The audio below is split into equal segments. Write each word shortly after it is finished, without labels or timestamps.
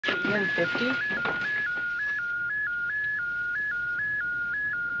You're in 50?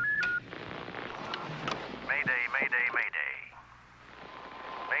 Mayday, mayday, mayday.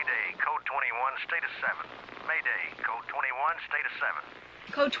 Mayday, code 21, state of 7. Mayday, code 21, state of 7.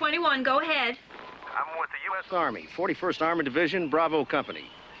 Code 21, go ahead. I'm with the U.S. Army, 41st Armored Division, Bravo Company.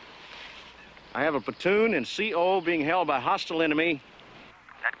 I have a platoon in CO being held by hostile enemy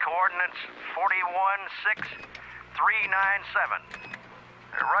at coordinates 416397.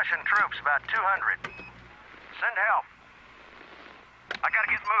 There are Russian troops, about 200. Send help. I gotta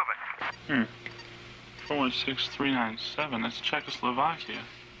get moving. 46397, that's Czechoslovakia.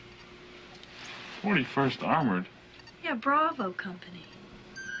 41st Armored, Yeah, Bravo Company.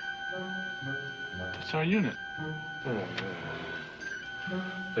 that's our unit.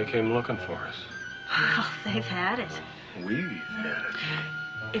 They came looking for us. Well, they've had it. We've had it.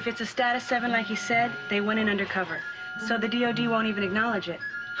 If it's a status 7 like you said, they went in undercover. So the DOD won't even acknowledge it.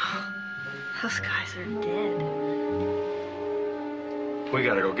 Those guys are dead. We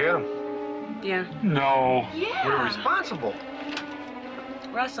gotta go get them. Yeah. No. We're responsible.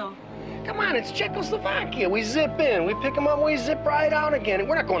 Russell. Come on, it's Czechoslovakia. We zip in, we pick them up, we zip right out again.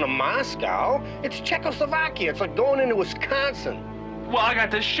 We're not going to Moscow. It's Czechoslovakia. It's like going into Wisconsin. Well, I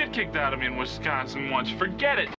got the shit kicked out of me in Wisconsin once. Forget it.